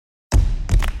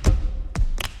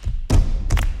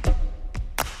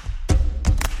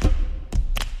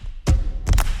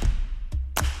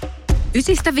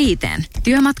9–5.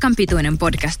 Työmatkan pituinen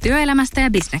podcast työelämästä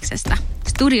ja bisneksestä.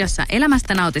 Studiossa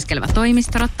elämästä nautiskeleva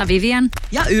toimistorotta Vivian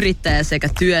ja yrittäjä sekä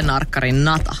työnarkkarin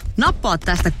Nata. Nappaa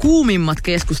tästä kuumimmat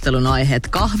keskustelun aiheet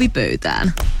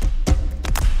kahvipöytään.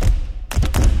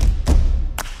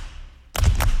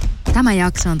 Tämä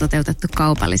jakso on toteutettu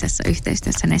kaupallisessa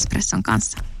yhteistyössä Nespresson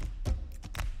kanssa.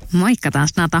 Moikka taas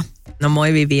Nata. No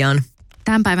moi Vivian.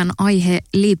 Tämän päivän aihe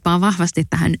liippaa vahvasti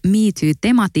tähän Me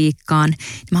Too-tematiikkaan.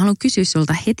 Mä haluan kysyä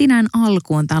sulta heti näin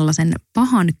alkuun tällaisen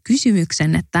pahan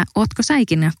kysymyksen, että ootko sä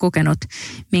ikinä kokenut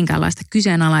minkäänlaista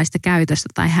kyseenalaista käytöstä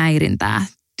tai häirintää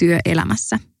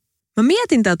työelämässä? Mä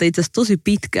mietin tätä itse asiassa tosi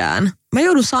pitkään. Mä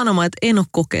joudun sanomaan, että en ole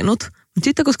kokenut, mutta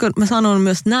sitten koska mä sanon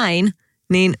myös näin,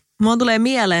 niin mulla tulee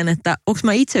mieleen, että onko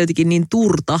mä itse jotenkin niin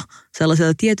turta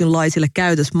sellaisille tietynlaisille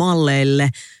käytösmalleille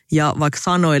ja vaikka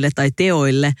sanoille tai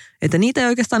teoille, että niitä ei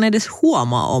oikeastaan edes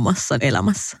huomaa omassa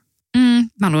elämässä.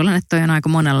 Mä luulen, että toi on aika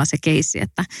monella se keissi,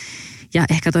 ja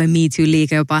ehkä toi Me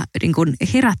Too-liike jopa niin kuin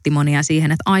herätti monia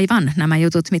siihen, että aivan nämä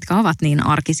jutut, mitkä ovat niin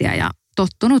arkisia ja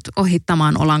tottunut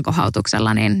ohittamaan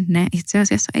olankohautuksella, niin ne itse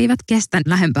asiassa eivät kestä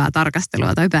lähempää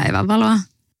tarkastelua tai päivänvaloa.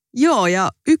 Joo, ja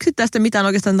yksittäistä mitään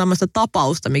oikeastaan tämmöistä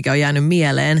tapausta, mikä on jäänyt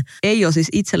mieleen, ei ole siis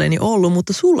itselleni ollut,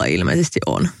 mutta sulla ilmeisesti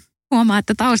on. Huomaa,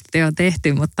 että taustatyö on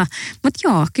tehty, mutta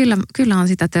joo, kyllä on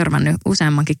sitä törmännyt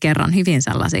useammankin kerran hyvin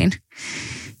sellaisiin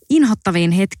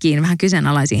inhottaviin hetkiin, vähän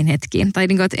kyseenalaisiin hetkiin. Tai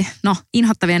niin kuin, että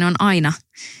inhottavia ne on aina,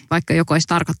 vaikka joku olisi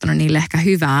tarkoittanut niille ehkä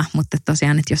hyvää, mutta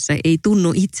tosiaan, että jos se ei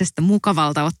tunnu itsestä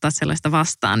mukavalta ottaa sellaista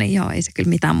vastaan, niin joo, ei se kyllä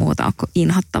mitään muuta ole kuin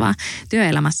inhottavaa.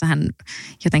 Työelämässähän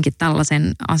jotenkin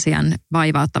tällaisen asian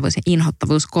vaivauttavuus ja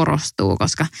inhottavuus korostuu,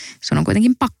 koska sun on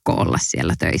kuitenkin pakko olla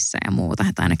siellä töissä ja muuta.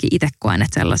 Että ainakin itse koen,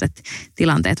 että sellaiset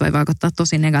tilanteet voi vaikuttaa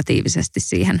tosi negatiivisesti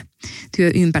siihen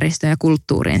työympäristöön ja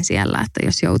kulttuuriin siellä, että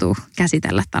jos joutuu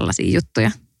käsitellä tällaisia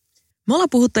juttuja. Me ollaan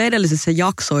puhuttu edellisissä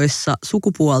jaksoissa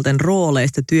sukupuolten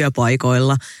rooleista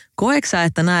työpaikoilla. Koetko sä,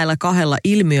 että näillä kahdella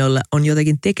ilmiöllä on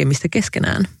jotenkin tekemistä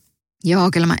keskenään? Joo,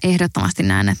 kyllä mä ehdottomasti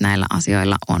näen, että näillä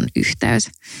asioilla on yhteys.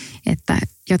 Että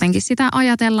jotenkin sitä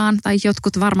ajatellaan, tai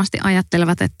jotkut varmasti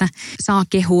ajattelevat, että saa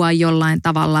kehua jollain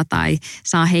tavalla tai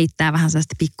saa heittää vähän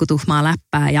sellaista pikkutuhmaa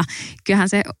läppää. Ja kyllähän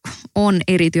se on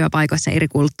eri työpaikoissa eri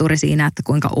kulttuuri siinä, että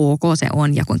kuinka ok se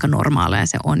on ja kuinka normaalia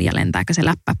se on ja lentääkö se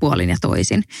läppä puolin ja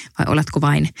toisin. Vai oletko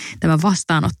vain tämä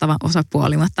vastaanottava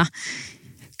osapuoli, mutta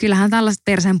kyllähän tällaista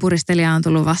perseenpuristelijaa on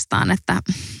tullut vastaan, että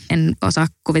en osaa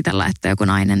kuvitella, että joku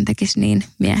nainen tekisi niin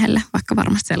miehelle, vaikka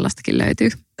varmasti sellaistakin löytyy.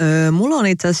 Mulla on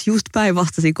itse asiassa just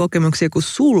päinvastaisia kokemuksia kuin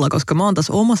sulla, koska mä oon taas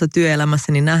omassa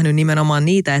työelämässäni nähnyt nimenomaan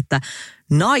niitä, että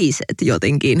naiset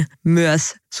jotenkin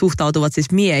myös suhtautuvat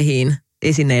siis miehiin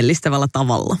esineellistävällä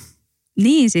tavalla.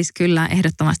 Niin siis kyllä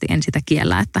ehdottomasti en sitä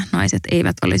kiellä, että naiset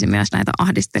eivät olisi myös näitä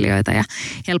ahdistelijoita ja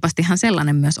helpostihan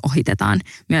sellainen myös ohitetaan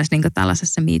myös niin kuin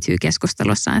tällaisessa Me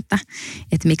Too-keskustelussa, että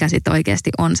mikä sitten oikeasti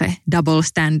on se double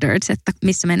standards, että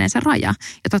missä menee se raja.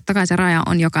 Ja totta kai se raja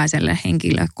on jokaiselle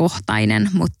henkilökohtainen,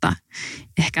 mutta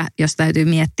ehkä jos täytyy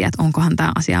miettiä, että onkohan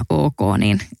tämä asia ok,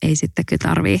 niin ei sitten kyllä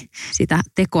tarvitse sitä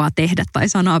tekoa tehdä tai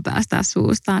sanaa päästää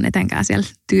suustaan etenkään siellä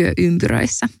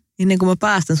työympyröissä. Ennen kuin mä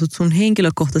päästän sut sun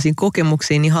henkilökohtaisiin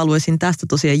kokemuksiin, niin haluaisin tästä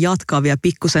tosiaan jatkaa vielä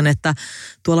pikkusen, että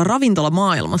tuolla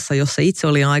ravintolamaailmassa, jossa itse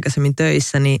olin aikaisemmin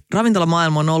töissä, niin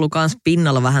ravintolamaailma on ollut myös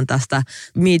pinnalla vähän tästä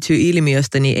Me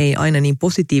Too-ilmiöstä, niin ei aina niin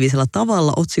positiivisella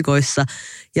tavalla otsikoissa.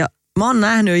 Ja mä oon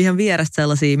nähnyt ihan vierestä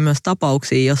sellaisia myös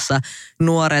tapauksia, jossa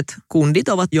nuoret kundit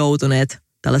ovat joutuneet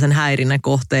tällaisen häirinnän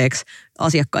kohteeksi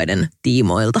asiakkaiden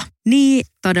tiimoilta. Niin,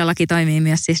 todellakin toimii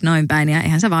myös siis noin päin ja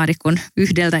eihän se vaadi kuin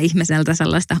yhdeltä ihmiseltä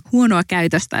sellaista huonoa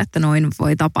käytöstä, että noin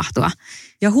voi tapahtua.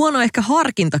 Ja huono ehkä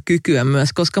harkintakykyä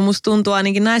myös, koska musta tuntuu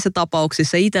ainakin näissä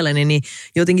tapauksissa itselleni, niin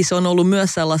jotenkin se on ollut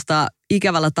myös sellaista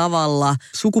ikävällä tavalla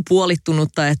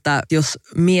sukupuolittunutta, että jos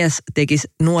mies tekisi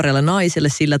nuorelle naiselle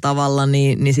sillä tavalla,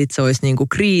 niin sitten se olisi niin kuin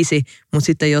kriisi, mutta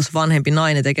sitten jos vanhempi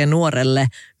nainen tekee nuorelle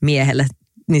miehelle,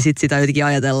 niin sitten sitä jotenkin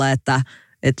ajatella, että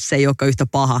se ei olekaan yhtä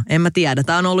paha. En mä tiedä.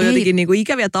 Tämä on ollut jotenkin niin kuin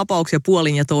ikäviä tapauksia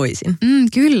puolin ja toisin.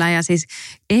 Kyllä ja siis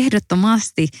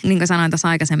ehdottomasti, niin kuin sanoin tässä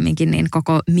aikaisemminkin, niin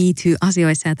koko Me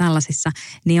Too-asioissa ja tällaisissa,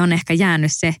 niin on ehkä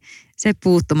jäänyt se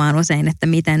puuttumaan usein, että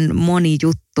miten moni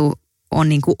juttu on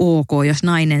niin kuin ok, jos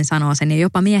nainen sanoo sen. Ja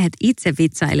jopa miehet itse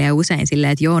vitsailee usein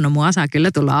silleen, että joo, no mua saa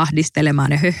kyllä tulla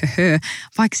ahdistelemaan ja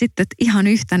Vaikka sitten että ihan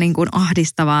yhtä niin kuin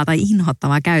ahdistavaa tai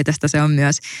inhottavaa käytöstä se on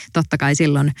myös totta kai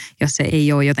silloin, jos se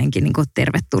ei ole jotenkin niin kuin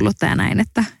tervetullutta ja näin,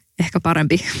 että ehkä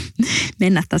parempi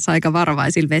mennä tässä aika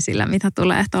varovaisilla vesillä, mitä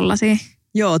tulee tollaisia.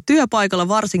 Joo, työpaikalla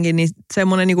varsinkin niin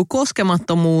semmoinen niin kuin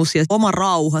koskemattomuus ja oma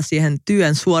rauha siihen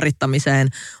työn suorittamiseen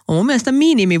on mun mielestä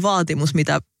minimivaatimus,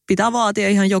 mitä pitää vaatia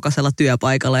ihan jokaisella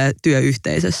työpaikalla ja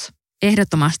työyhteisössä.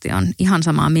 Ehdottomasti on ihan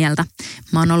samaa mieltä.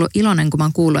 Mä oon ollut iloinen, kun mä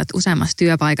oon kuullut, että useammassa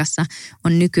työpaikassa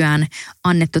on nykyään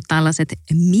annettu tällaiset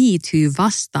Me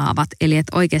Too-vastaavat. Eli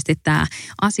että oikeasti tämä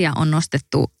asia on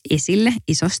nostettu esille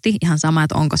isosti. Ihan sama,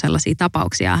 että onko sellaisia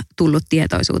tapauksia tullut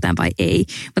tietoisuuteen vai ei.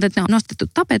 Mutta että ne on nostettu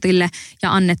tapetille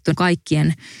ja annettu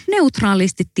kaikkien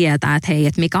neutraalisti tietää, että hei,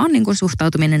 että mikä on niin kuin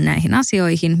suhtautuminen näihin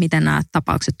asioihin, miten nämä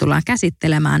tapaukset tullaan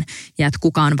käsittelemään ja että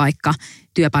kuka on vaikka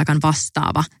työpaikan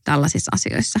vastaava tällaisissa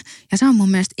asioissa. Ja se on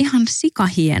mun mielestä ihan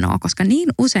sikahienoa, koska niin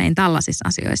usein tällaisissa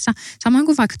asioissa, samoin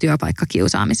kuin vaikka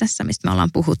työpaikkakiusaamisessa, mistä me ollaan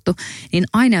puhuttu, niin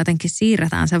aina jotenkin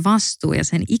siirretään se vastuu ja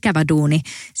sen ikävä duuni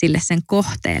sille sen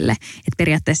kohteelle. Että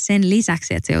periaatteessa sen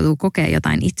lisäksi, että se joutuu kokemaan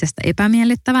jotain itsestä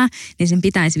epämiellyttävää, niin sen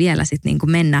pitäisi vielä sitten niinku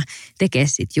mennä tekemään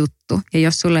sit juttu. Ja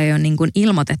jos sulle ei ole niinku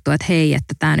ilmoitettu, että hei,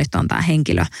 että tämä nyt on tämä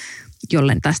henkilö,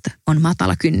 jolle tästä on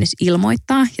matala kynnys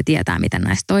ilmoittaa ja tietää, miten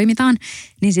näistä toimitaan,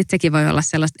 niin sitten sekin voi olla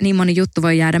sellaista, niin moni juttu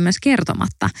voi jäädä myös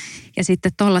kertomatta. Ja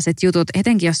sitten tollaiset jutut,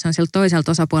 etenkin jos on sieltä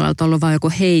toiselta osapuolelta ollut vain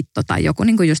joku heitto tai joku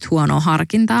niin kuin just huonoa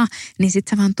harkintaa, niin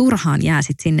sitten se vaan turhaan jää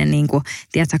sitten sinne niin kuin,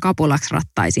 tiedätkö, kapulaksi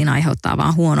rattaisiin aiheuttaa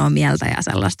vaan huonoa mieltä ja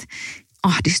sellaista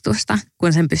ahdistusta,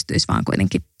 kun sen pystyisi vaan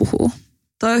kuitenkin puhua.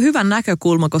 Toi on hyvä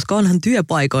näkökulma, koska onhan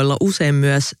työpaikoilla usein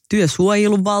myös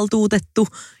työsuojeluvaltuutettu,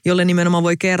 jolle nimenomaan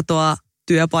voi kertoa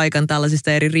työpaikan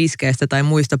tällaisista eri riskeistä tai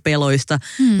muista peloista.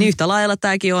 Niin yhtä lailla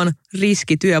tämäkin on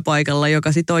riski työpaikalla,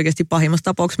 joka sitten oikeasti pahimmassa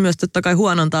tapauksessa myös totta kai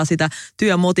huonontaa sitä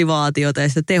työmotivaatiota ja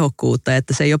sitä tehokkuutta,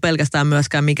 että se ei ole pelkästään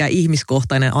myöskään mikään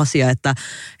ihmiskohtainen asia,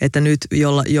 että nyt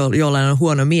jollain on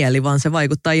huono mieli, vaan se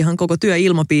vaikuttaa ihan koko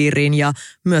työilmapiiriin ja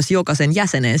myös jokaisen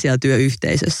jäseneen siellä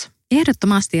työyhteisössä.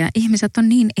 Ehdottomasti, ja ihmiset on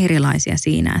niin erilaisia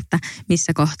siinä, että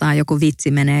missä kohtaa joku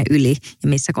vitsi menee yli ja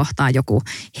missä kohtaa joku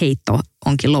heitto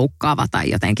onkin loukkaava tai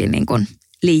jotenkin niin kuin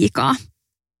liikaa.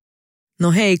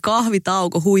 No hei,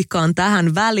 kahvitauko huikkaan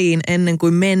tähän väliin ennen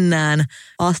kuin mennään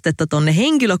astetta tonne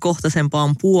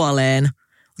henkilökohtaisempaan puoleen.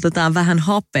 Otetaan vähän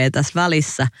happea tässä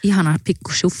välissä. Ihana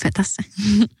pikku shuffe tässä.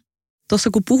 Tuossa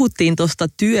kun puhuttiin tuosta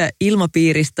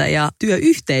työilmapiiristä ja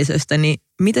työyhteisöstä, niin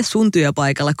miten sun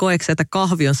työpaikalla koetko, että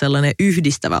kahvi on sellainen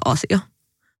yhdistävä asia?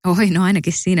 No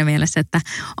ainakin siinä mielessä, että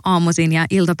aamuisin ja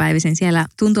iltapäivisin siellä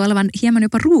tuntuu olevan hieman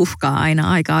jopa ruuhkaa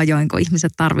aina aika ajoin, kun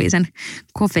ihmiset tarvii sen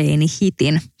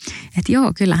kofeiinihitin. Että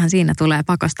joo, kyllähän siinä tulee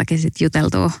pakostakin sitten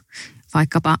juteltua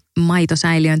vaikkapa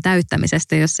maitosäiliön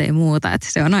täyttämisestä, jos ei muuta. Että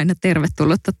se on aina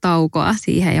tervetullutta taukoa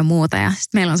siihen ja muuta. Ja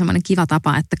sitten meillä on semmoinen kiva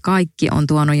tapa, että kaikki on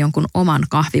tuonut jonkun oman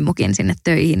kahvimukin sinne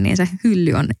töihin, niin se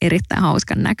hylly on erittäin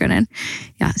hauskan näköinen.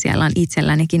 Ja siellä on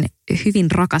itsellänikin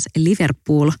hyvin rakas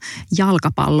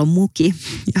Liverpool-jalkapallomuki,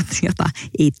 jota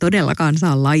ei todellakaan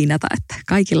saa lainata, että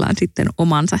kaikilla on sitten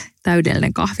omansa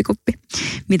täydellinen kahvikuppi.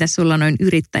 Mitäs sulla noin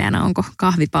yrittäjänä, onko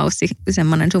kahvipaussi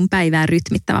semmoinen sun päivää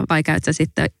rytmittävä vai käyt sä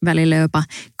sitten välillä jopa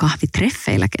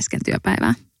kahvitreffeillä kesken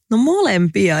työpäivää? No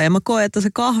molempia, ja mä koen, että se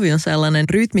kahvi on sellainen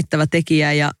rytmittävä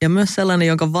tekijä ja myös sellainen,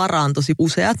 jonka varaan tosi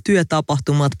useat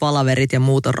työtapahtumat, palaverit ja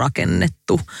muut on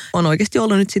rakennettu. On oikeasti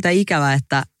ollut nyt sitä ikävää,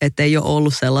 että ei ole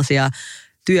ollut sellaisia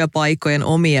työpaikkojen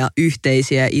omia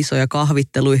yhteisiä isoja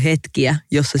kahvitteluhetkiä,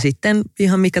 jossa sitten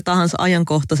ihan mikä tahansa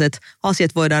ajankohtaiset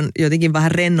asiat voidaan jotenkin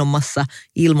vähän rennommassa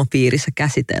ilmapiirissä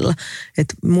käsitellä. Et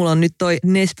mulla on nyt toi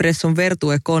Nespresson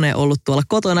Vertue-kone ollut tuolla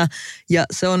kotona ja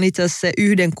se on itse asiassa se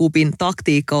yhden kupin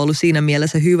taktiikka ollut siinä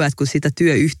mielessä hyvä, että kun sitä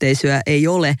työyhteisöä ei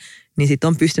ole, niin sitten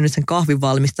on pystynyt sen kahvin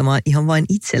valmistamaan ihan vain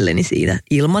itselleni siinä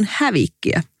ilman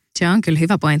hävikkiä. Se on kyllä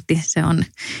hyvä pointti. Se on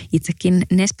itsekin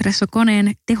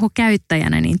Nespresso-koneen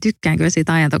tehokäyttäjänä, niin tykkään kyllä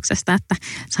siitä ajatuksesta, että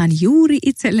saan juuri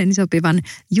itselleni sopivan,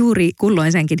 juuri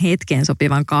kulloisenkin hetkeen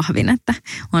sopivan kahvin, että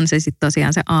on se sitten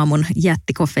tosiaan se aamun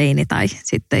jättikofeiini tai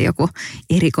sitten joku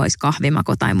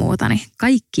erikoiskahvimako tai muuta, niin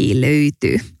kaikki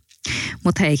löytyy.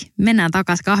 Mutta hei, mennään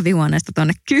takaisin kahvihuoneesta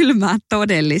tuonne kylmään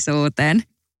todellisuuteen.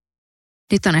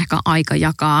 Nyt on ehkä aika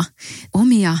jakaa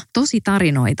omia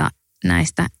tositarinoita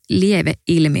näistä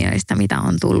lieveilmiöistä, mitä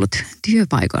on tullut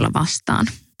työpaikoilla vastaan.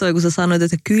 Toi kun sä sanoit,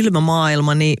 että kylmä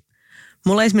maailma, niin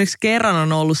mulla esimerkiksi kerran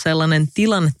on ollut sellainen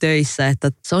tilanne töissä,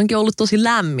 että se onkin ollut tosi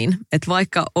lämmin. Että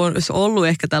vaikka olisi ollut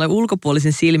ehkä täällä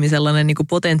ulkopuolisen silmin sellainen niin kuin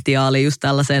potentiaali just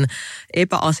tällaisen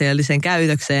epäasialliseen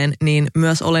käytökseen, niin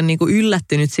myös olen niin kuin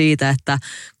yllättynyt siitä, että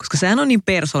koska sehän on niin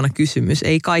persoonakysymys,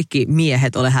 ei kaikki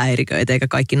miehet ole häiriköitä eikä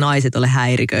kaikki naiset ole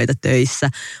häiriköitä töissä,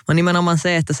 vaan nimenomaan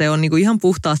se, että se on niin kuin ihan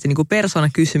puhtaasti niin kuin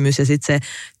persoonakysymys ja sitten se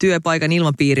työpaikan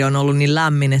ilmapiiri on ollut niin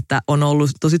lämmin, että on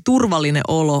ollut tosi turvallinen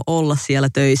olo olla siellä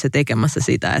töissä tekemässä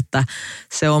sitä, että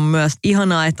se on myös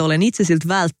ihanaa, että olen itse siltä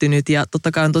välttynyt ja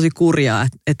totta kai on tosi kurjaa,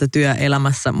 että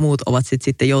työelämässä muut ovat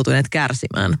sitten joutuneet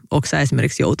kärsimään. Oletko sä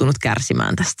esimerkiksi joutunut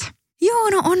kärsimään tästä? Joo,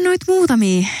 no on noit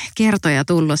muutamia kertoja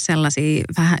tullut sellaisia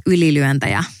vähän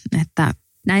ylilyöntejä, että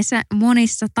näissä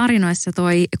monissa tarinoissa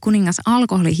toi kuningas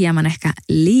alkoholi hieman ehkä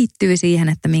liittyy siihen,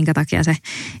 että minkä takia se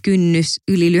kynnys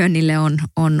ylilyönnille on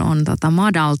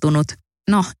madaltunut.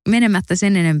 No, menemättä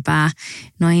sen enempää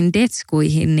noihin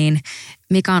detskuihin, niin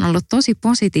mikä on ollut tosi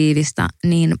positiivista,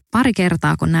 niin pari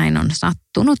kertaa kun näin on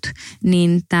sattunut,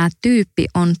 niin tämä tyyppi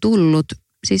on tullut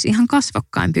siis ihan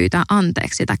kasvokkain pyytää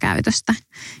anteeksi sitä käytöstä.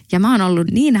 Ja mä oon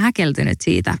ollut niin häkeltynyt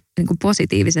siitä niin kuin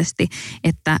positiivisesti,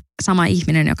 että sama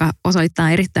ihminen, joka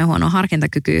osoittaa erittäin huonoa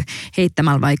harkintakykyä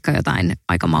heittämällä vaikka jotain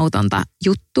aika mautonta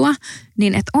juttua,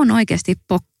 niin että on oikeasti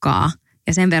pokkaa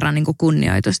ja sen verran niin kuin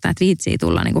kunnioitusta, että viitsii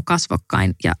tulla niin kuin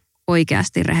kasvokkain ja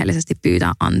oikeasti rehellisesti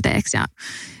pyytää anteeksi ja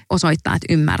osoittaa,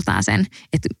 että ymmärtää sen,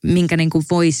 että minkä niin kuin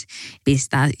voisi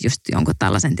pistää just jonkun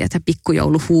tällaisen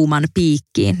pikkujouluhuuman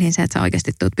piikkiin, niin se, että sä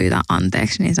oikeasti tulet pyytää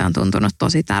anteeksi, niin se on tuntunut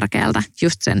tosi tärkeältä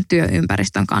just sen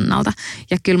työympäristön kannalta.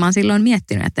 Ja kyllä mä oon silloin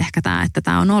miettinyt, että ehkä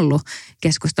tämä on ollut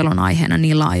keskustelun aiheena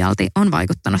niin laajalti, on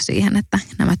vaikuttanut siihen, että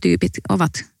nämä tyypit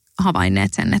ovat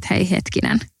havainneet sen, että hei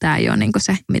hetkinen, tämä ei ole niin kuin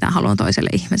se, mitä haluan toiselle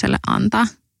ihmiselle antaa.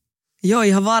 Joo,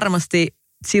 ihan varmasti.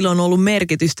 Silloin on ollut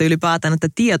merkitystä ylipäätään, että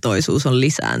tietoisuus on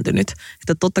lisääntynyt.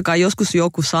 Että totta kai joskus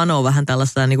joku sanoo vähän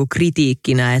tällaista niin kuin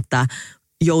kritiikkinä, että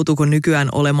joutuuko nykyään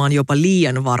olemaan jopa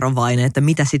liian varovainen, että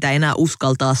mitä sitä enää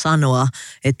uskaltaa sanoa,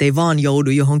 ettei vaan joudu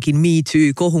johonkin Me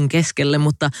Too-kohun keskelle.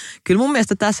 Mutta kyllä mun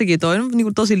mielestä tässäkin toi on niin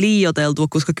kuin tosi liioiteltua,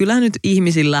 koska kyllähän nyt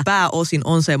ihmisillä pääosin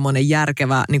on semmoinen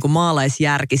järkevä niin kuin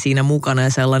maalaisjärki siinä mukana ja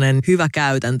sellainen hyvä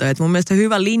käytäntö. Että mun mielestä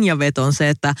hyvä linjaveto on se,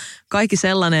 että kaikki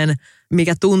sellainen,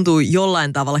 mikä tuntuu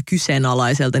jollain tavalla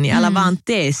kyseenalaiselta, niin älä vaan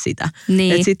tee sitä.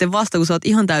 Niin. Et sitten vasta kun sä oot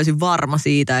ihan täysin varma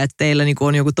siitä, että teillä niinku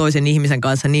on joku toisen ihmisen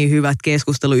kanssa niin hyvät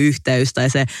keskusteluyhteys tai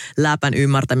se läpän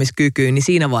ymmärtämiskyky, niin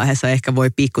siinä vaiheessa ehkä voi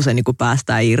pikkusen niinku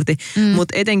päästää irti.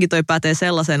 Mutta etenkin toi pätee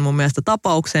sellaisen mun mielestä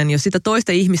tapaukseen, jos sitä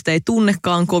toista ihmistä ei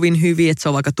tunnekaan kovin hyvin, että se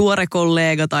on vaikka tuore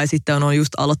kollega tai sitten on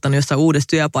just aloittanut jossain uudessa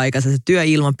työpaikassa, se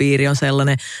työilmapiiri on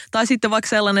sellainen. Tai sitten vaikka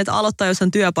sellainen, että aloittaa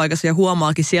jossain työpaikassa ja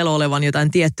huomaakin siellä olevan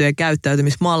jotain tiettyjä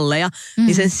käyttäytymismalleja,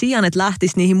 niin sen sijaan, että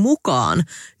lähtisi niihin mukaan,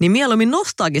 niin mieluummin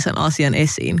nostaakin sen asian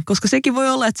esiin. Koska sekin voi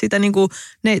olla, että sitä niinku,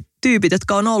 ne tyypit,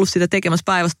 jotka on ollut sitä tekemässä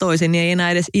päivästä toiseen, niin ei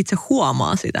enää edes itse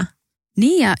huomaa sitä.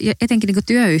 Niin ja etenkin niin kuin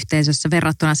työyhteisössä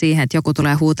verrattuna siihen, että joku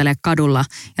tulee huutelemaan kadulla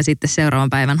ja sitten seuraavan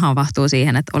päivän havahtuu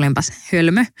siihen, että olinpas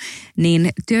hölmö, niin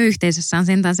työyhteisössä on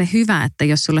sentään se hyvä, että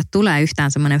jos sulle tulee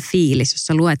yhtään semmoinen fiilis, jos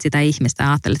sä luet sitä ihmistä ja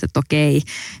ajattelet, että okei,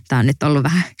 tämä on nyt ollut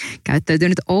vähän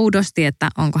käyttäytynyt oudosti, että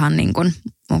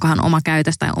onkohan oma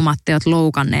käytös tai omat teot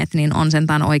loukanneet, niin on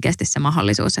sentään oikeasti se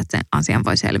mahdollisuus, että sen asian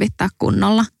voi selvittää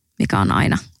kunnolla, mikä on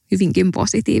aina hyvinkin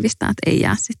positiivista, että ei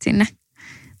jää sitten sinne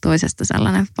toisesta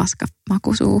sellainen paska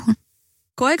maku suuhun.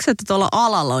 Koetko, että tuolla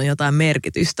alalla on jotain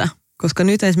merkitystä? Koska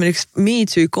nyt esimerkiksi Me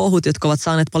Too-kohut, jotka ovat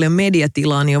saaneet paljon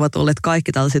mediatilaa, niin ovat olleet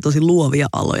kaikki tällaisia tosi luovia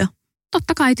aloja.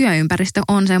 Totta kai työympäristö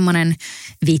on semmoinen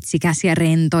vitsikäs ja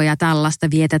rento ja tällaista.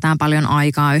 Vietetään paljon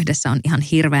aikaa. Yhdessä on ihan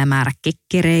hirveä määrä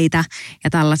kekkereitä ja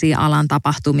tällaisia alan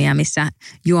tapahtumia, missä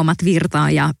juomat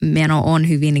virtaa ja meno on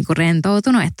hyvin niin kuin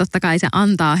rentoutunut. Että totta kai se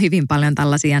antaa hyvin paljon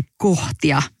tällaisia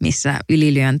kohtia, missä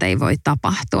ylilyöntejä voi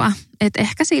tapahtua. Että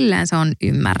ehkä silleen se on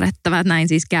ymmärrettävä, että näin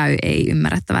siis käy, ei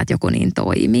ymmärrettävä, että joku niin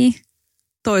toimii.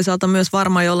 Toisaalta myös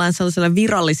varmaan jollain sellaisella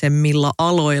virallisemmilla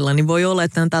aloilla, niin voi olla,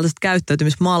 että tällaiset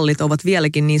käyttäytymismallit ovat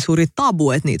vieläkin niin suuri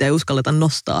tabu, että niitä ei uskalleta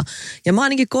nostaa. Ja mä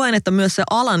ainakin koen, että myös se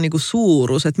alan niinku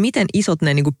suuruus, että miten isot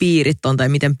ne niinku piirit on tai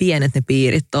miten pienet ne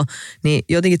piirit on, niin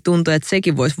jotenkin tuntuu, että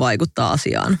sekin voisi vaikuttaa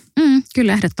asiaan.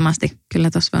 Kyllä ehdottomasti.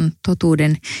 Kyllä tuossa on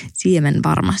totuuden siemen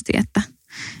varmasti, että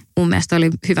mun mielestä oli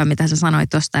hyvä, mitä sä sanoit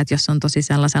tuosta, että jos on tosi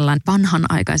sellaisella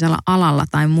vanhanaikaisella alalla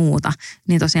tai muuta,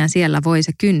 niin tosiaan siellä voi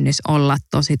se kynnys olla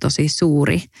tosi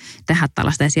suuri tehdä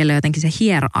tällaista. Ja siellä jotenkin se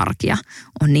hierarkia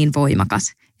on niin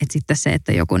voimakas, että sitten se,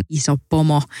 että joku iso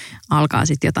pomo alkaa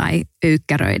sitten jotain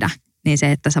öykkäröidä, niin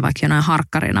se, että sä vaikka jonain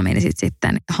harkkarina menisit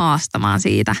sitten haastamaan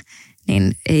siitä,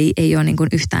 niin ei ole niin kuin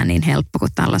yhtään niin helppo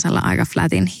kuin tällaisella aika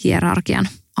flatin hierarkian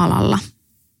alalla.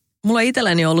 Mulla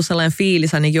itselläni on ollut sellainen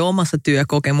fiilis ainakin omassa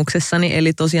työkokemuksessani,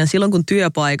 eli tosiaan silloin kun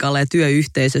työpaikalla ja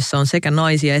työyhteisössä on sekä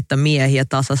naisia että miehiä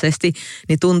tasaisesti,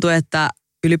 niin tuntuu, että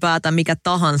ylipäätään mikä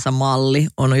tahansa malli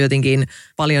on jotenkin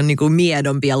paljon niin kuin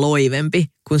miedompi ja loivempi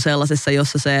kuin sellaisessa,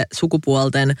 jossa se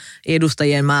sukupuolten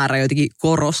edustajien määrä on jotenkin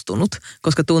korostunut,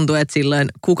 koska tuntuu, että silloin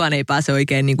kukaan ei pääse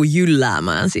oikein niin kuin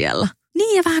jylläämään siellä.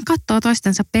 Niin ja vähän katsoo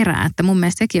toistensa perään, että mun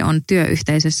mielestä sekin on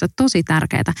työyhteisössä tosi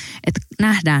tärkeää, että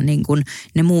nähdään niin kuin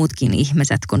ne muutkin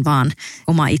ihmiset kuin vaan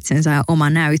oma itsensä ja oma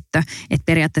näyttö. Että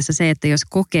periaatteessa se, että jos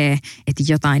kokee, että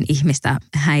jotain ihmistä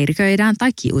häiriköidään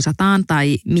tai kiusataan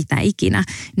tai mitä ikinä,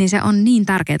 niin se on niin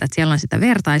tärkeää, että siellä on sitä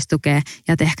vertaistukea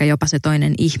ja että ehkä jopa se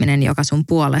toinen ihminen, joka sun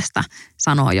puolesta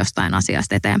sanoo jostain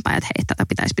asiasta eteenpäin, että hei, tätä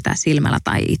pitäisi pitää silmällä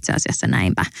tai itse asiassa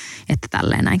näinpä, että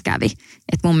tälleen näin kävi.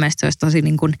 Että mun mielestä se olisi tosi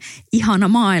niin kuin ihana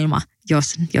maailma,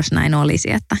 jos näin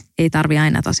olisi, että ei tarvitse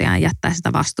aina tosiaan jättää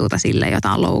sitä vastuuta sille,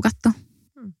 jota on loukattu.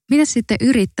 Mitäs sitten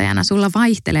yrittäjänä? Sulla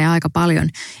vaihtelee aika paljon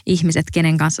ihmiset,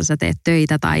 kenen kanssa sä teet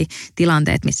töitä tai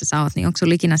tilanteet, missä sä oot, niin onko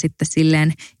sulla ikinä sitten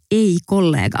silleen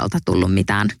ei-kollegalta tullut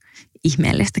mitään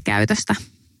ihmeellistä käytöstä?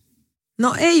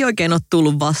 No ei oikein ole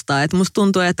tullut vastaan. Että musta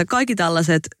tuntuu, että kaikki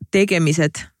tällaiset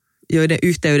tekemiset, joiden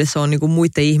yhteydessä on niinku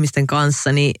muiden ihmisten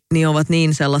kanssa, niin ovat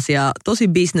niin sellaisia tosi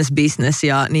business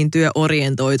ja niin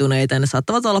työorientoituneita. Ne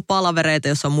saattavat olla palavereita,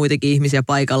 jossa on muitakin ihmisiä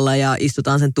paikalla ja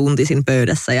istutaan sen tuntisin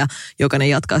pöydässä ja jokainen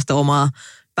jatkaa sitä omaa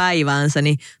päiväänsä,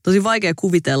 niin tosi vaikea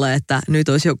kuvitella, että nyt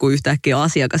olisi joku yhtäkkiä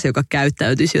asiakas, joka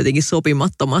käyttäytyisi jotenkin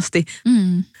sopimattomasti.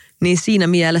 Niin siinä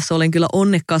mielessä olen kyllä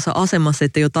onnekkaassa asemassa,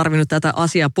 että ei ole tarvinnut tätä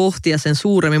asiaa pohtia sen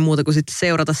suuremmin muuta kuin sitten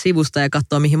seurata sivusta ja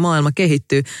katsoa, mihin maailma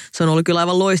kehittyy. Se on ollut kyllä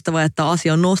aivan loistavaa, että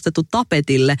asia on nostettu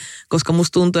tapetille, koska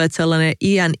musta tuntuu, että sellainen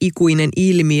iän ikuinen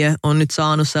ilmiö on nyt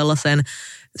saanut sellaisen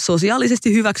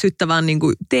sosiaalisesti hyväksyttävän niin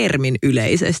kuin termin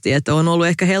yleisesti, että on ollut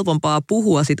ehkä helpompaa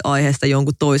puhua sit aiheesta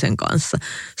jonkun toisen kanssa.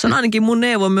 Se on ainakin mun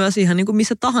neuvo myös ihan niin kuin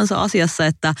missä tahansa asiassa,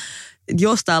 että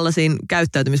jos tällaisiin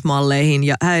käyttäytymismalleihin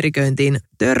ja häiriköintiin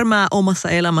törmää omassa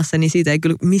elämässä, niin siitä ei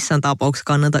kyllä missään tapauksessa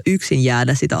kannata yksin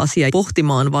jäädä sitä asiaa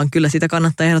pohtimaan, vaan kyllä sitä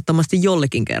kannattaa ehdottomasti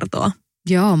jollekin kertoa.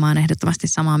 Joo, mä oon ehdottomasti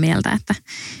samaa mieltä, että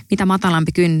mitä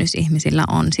matalampi kynnys ihmisillä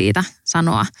on siitä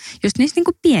sanoa just niistä niin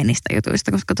kuin pienistä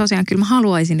jutuista, koska tosiaan kyllä mä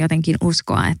haluaisin jotenkin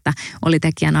uskoa, että oli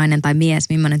tekijä, nainen tai mies,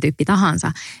 millainen tyyppi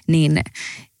tahansa, niin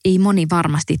ei moni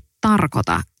varmasti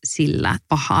tarkoita sillä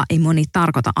pahaa, ei moni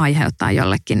tarkoita aiheuttaa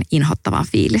jollekin inhottavaa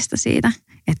fiilistä siitä,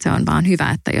 että se on vaan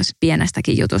hyvä, että jos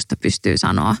pienestäkin jutusta pystyy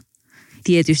sanoa.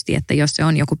 Tietysti, että jos se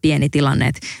on joku pieni tilanne,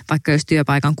 että vaikka jos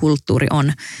työpaikan kulttuuri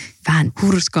on vähän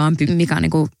hurskaampi, mikä on niin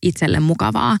kuin itselle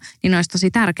mukavaa, niin olisi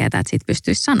tosi tärkeää, että siitä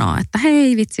pystyisi sanoa, että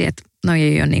hei vitsi, että noi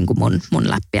ei ole niin kuin mun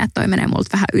läppiä, että toi menee multa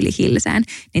vähän yli hilseen,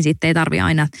 niin sitten ei tarvitse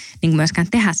aina niin kuin myöskään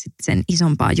tehdä sitten sen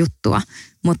isompaa juttua,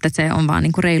 mutta se on vaan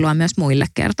niin kuin reilua myös muille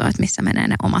kertoa, että missä menee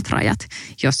ne omat rajat,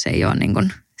 jos se ei ole niin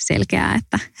kuin selkeää,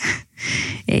 että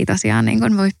ei tosiaan niin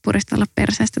kuin voi puristella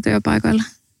perseestä työpaikoilla.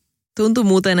 Tuntuu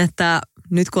muuten, että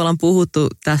nyt kun ollaan puhuttu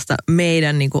tästä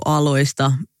meidän niin kuin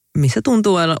aloista, missä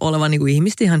tuntuu olevan niin kuin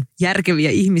ihmiset ihan järkeviä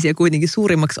ihmisiä kuitenkin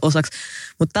suurimmaksi osaksi,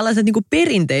 mutta tällaiset niin kuin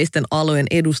perinteisten alojen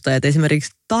edustajat,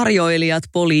 esimerkiksi tarjoilijat,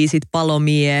 poliisit,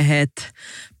 palomiehet,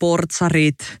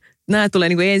 portsarit, nämä tulee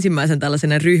niin kuin ensimmäisen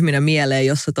tällaisena ryhminä mieleen,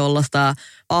 jossa tuollaista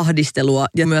ahdistelua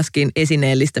ja myöskin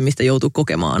esineellistämistä joutuu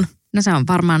kokemaan. No se on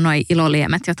varmaan noi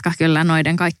iloliemet, jotka kyllä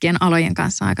noiden kaikkien alojen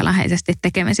kanssa aika läheisesti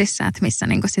tekemisissä, että missä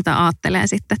niin kuin sitä aattelee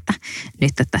sitten, että nyt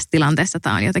että tässä tilanteessa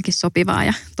tämä on jotenkin sopivaa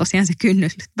ja tosiaan se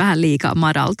kynnys vähän liikaa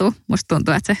madaltuu. Musta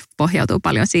tuntuu, että se pohjautuu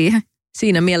paljon siihen.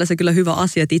 Siinä mielessä kyllä hyvä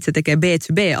asia, että itse tekee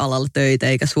B2B-alalla töitä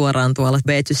eikä suoraan tuolla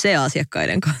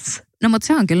B2C-asiakkaiden kanssa. No mutta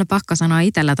se on kyllä pakko sanoa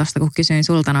itsellä tuosta, kun kysyin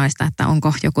sulta noista, että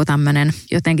onko joku tämmöinen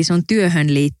jotenkin sun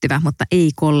työhön liittyvä, mutta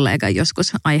ei kollega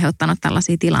joskus aiheuttanut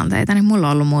tällaisia tilanteita, niin mulla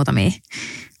on ollut muutamia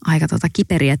aika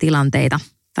kiperiä tilanteita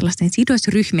tällaisten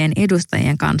sidosryhmien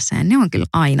edustajien kanssa ja ne on kyllä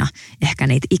aina ehkä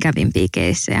niitä ikävimpiä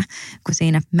keissejä, kun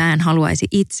siinä mä en haluaisi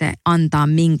itse antaa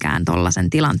minkään tollaisen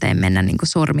tilanteen mennä niin kuin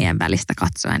sormien välistä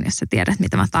katsoen, jos sä tiedät,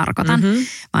 mitä mä tarkoitan,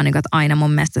 vaan niin kuin, että aina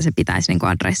mun mielestä se pitäisi niin kuin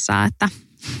adressaa, että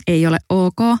ei ole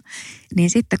ok, niin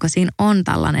sitten kun siinä on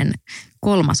tällainen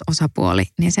kolmas osapuoli,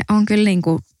 niin se on kyllä niin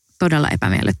kuin todella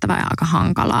epämiellyttävää ja aika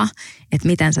hankalaa, että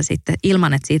miten sä sitten,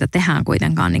 ilman että siitä tehdään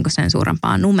kuitenkaan niin kuin sen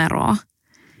suurempaa numeroa,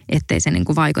 ettei se niin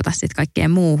kuin vaikuta sitten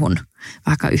kaikkeen muuhun,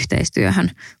 vaikka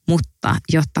yhteistyöhön, mutta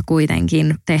jotta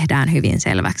kuitenkin tehdään hyvin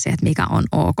selväksi, että mikä on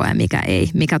ok ja mikä ei,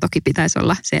 mikä toki pitäisi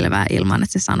olla selvää ilman,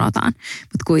 että se sanotaan,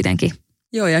 mutta kuitenkin.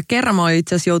 Joo, ja kerran mä oon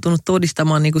itse asiassa joutunut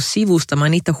todistamaan niin kuin sivusta. Mä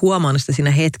en itse huomannut sitä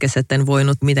siinä hetkessä, että en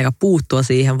voinut mitenkään puuttua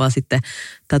siihen, vaan sitten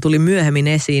tämä tuli myöhemmin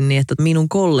esiin niin, että minun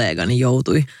kollegani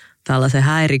joutui tällaisen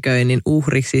häiriköinnin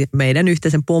uhriksi meidän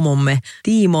yhteisen pomomme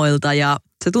tiimoilta. Ja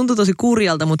se tuntui tosi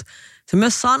kurjalta, mutta se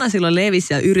myös sana silloin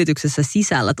levisi ja yrityksessä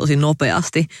sisällä tosi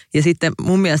nopeasti. Ja sitten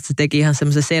mun mielestä se teki ihan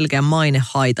semmoisen selkeän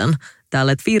mainehaitan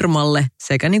tälle firmalle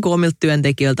sekä niin kuin omilta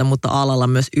työntekijöiltä, mutta alalla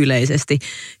myös yleisesti.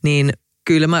 Niin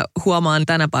Kyllä mä huomaan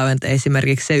tänä päivänä, että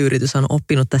esimerkiksi se yritys on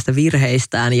oppinut tästä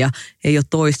virheistään ja ei ole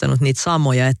toistanut niitä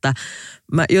samoja, että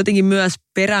mä jotenkin myös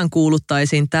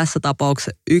peräänkuuluttaisin tässä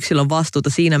tapauksessa yksilön vastuuta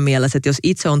siinä mielessä, että jos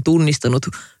itse on tunnistanut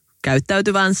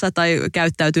käyttäytyvänsä tai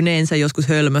käyttäytyneensä joskus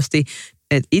hölmösti,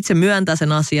 että itse myöntää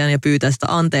sen asian ja pyytää sitä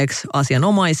anteeksi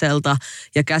asianomaiselta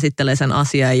ja käsittelee sen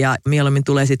asian ja mieluummin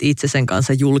tulee sitten itse sen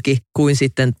kanssa julki kuin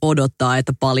sitten odottaa,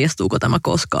 että paljastuuko tämä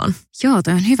koskaan. Joo,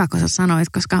 toi on hyvä, kun sä sanoit,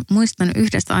 koska muistan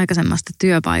yhdestä aikaisemmasta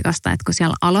työpaikasta, että kun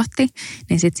siellä aloitti,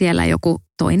 niin sitten siellä joku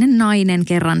toinen nainen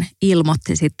kerran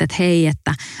ilmoitti sitten, että hei,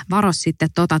 että varo sitten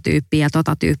tota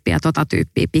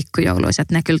tyyppiä pikkujouluissa,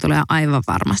 että ne kyllä tulee aivan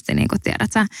varmasti, niin kuin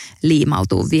tiedät sä,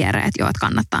 liimautuu viereen, että joo, että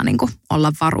kannattaa niin kuin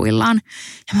olla varuillaan.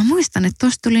 Ja mä muistan, että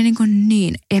tosta tuli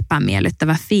niin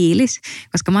epämiellyttävä fiilis,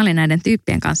 koska mä olin näiden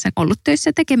tyyppien kanssa ollut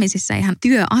töissä tekemisissä ihan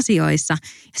työasioissa.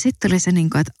 Ja sitten tuli se, niin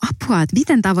kuin, että apua, että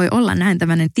miten tämä voi olla näin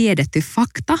tämmöinen tiedetty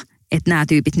fakta, että nämä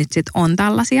tyypit nyt sitten on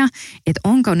tällaisia, että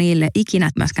onko niille ikinä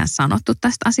myöskään sanottu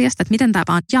tästä asiasta, että miten tämä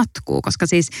vaan jatkuu, koska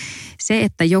siis se,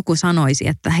 että joku sanoisi,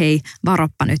 että hei,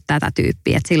 varoppa nyt tätä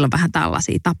tyyppiä, että sillä on vähän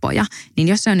tällaisia tapoja, niin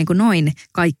jos se on niin kuin noin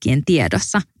kaikkien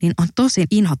tiedossa, niin on tosi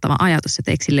inhottava ajatus,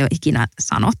 että eikö sille ole ikinä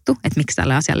sanottu, että miksi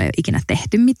tälle asialle ei ole ikinä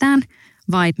tehty mitään,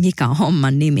 vai mikä on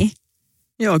homman nimi.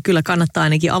 Joo, kyllä kannattaa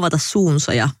ainakin avata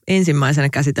suunsa ja ensimmäisenä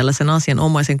käsitellä sen asian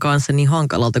omaisen kanssa niin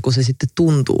hankalalta kuin se sitten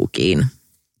tuntuukin.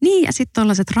 Niin, ja sitten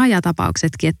tuollaiset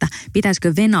rajatapauksetkin, että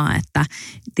pitäisikö venaa, että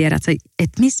tiedätkö,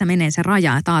 että missä menee se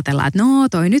raja, että ajatellaan, että no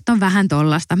toi nyt on vähän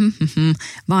tollasta,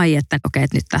 vai että okei,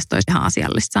 että nyt tästä olisi ihan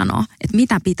asiallista sanoa. Että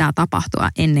mitä pitää tapahtua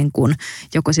ennen kuin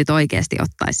joku sitten oikeasti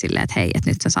ottaisi silleen, että hei, että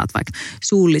nyt sä saat vaikka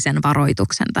suullisen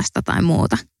varoituksen tästä tai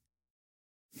muuta.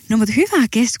 No mutta hyvää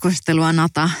keskustelua,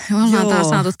 Nata. Ollaan taas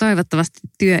saatu toivottavasti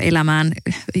työelämään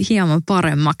hieman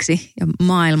paremmaksi ja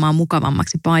maailmaa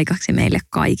mukavammaksi paikaksi meille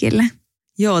kaikille.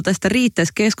 Joo, tästä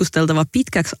riittäisi keskusteltava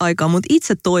pitkäksi aikaa, mutta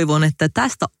itse toivon, että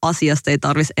tästä asiasta ei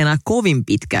tarvitsisi enää kovin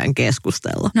pitkään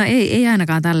keskustella. No ei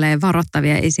ainakaan tälleen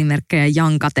varoittavia esimerkkejä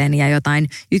jankaten ja jotain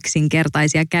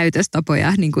yksinkertaisia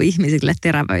käytöstapoja niin kuin ihmisille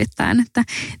terävöittäen, että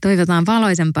toivotaan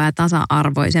valoisempaa ja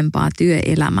tasa-arvoisempaa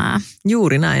työelämää.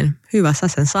 Juuri näin. Hyvä, sä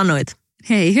sen sanoit.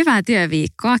 Hei, hyvää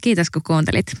työviikkoa. Kiitos kun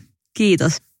kuuntelit.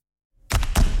 Kiitos.